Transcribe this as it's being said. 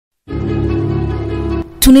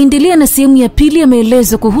Tunaendelea na sehemu ya pili ya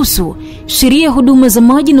maelezo kuhusu Sheria ya Huduma za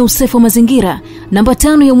Maji na Usafi wa Mazingira namba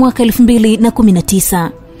 5 ya mwaka 2019.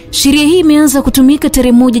 Sheria hii imeanza kutumika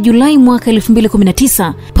tarehe 1 Julai mwaka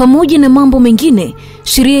 2019. Pamoja na mambo mengine,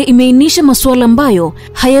 sheria imeainisha masuala ambayo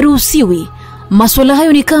hayaruhusiwi. Masuala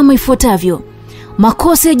hayo ni kama ifuatavyo: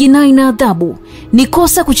 makosa ya jinai na adhabu. Ni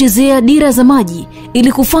kosa kuchezea dira za maji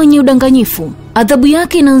ili kufanya udanganyifu. Adhabu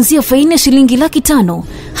yake inaanzia faini ya shilingi 500,000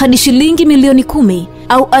 hadi shilingi milioni 10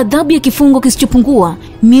 au adhabu ya kifungo kisichopungua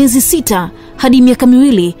miezi 6 hadi miaka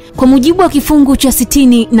 2 kwa mujibu wa kifungu cha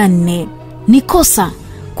 64. Ni kosa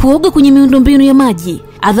kuoga kwenye miundombinu ya maji.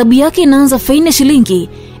 Adhabu yake inaanza faini ya shilingi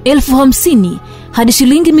 50,000 hadi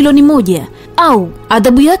shilingi milioni 1 au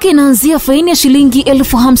adhabu yake inaanzia faini ya shilingi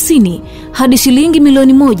 50,000 hadi shilingi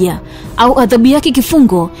milioni 1 au adhabu yake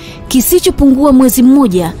kifungo kisichopungua mwezi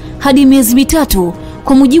 1 hadi miezi 3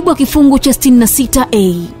 kwa mujibu wa kifungu cha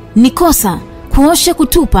 66A. Ni kosa kuosha,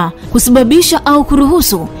 kutupa, kusababisha au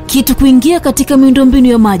kuruhusu kitu kuingia katika miundombinu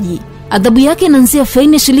ya maji. Adhabu yake inaanzia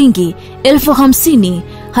faini ya shilingi 50,000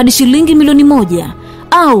 hadi shilingi milioni 1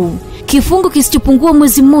 au kifungo kisichopungua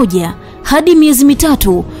mwezi 1 hadi miezi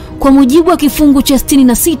 3 kwa mujibu wa kifungu cha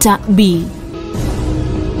 66B.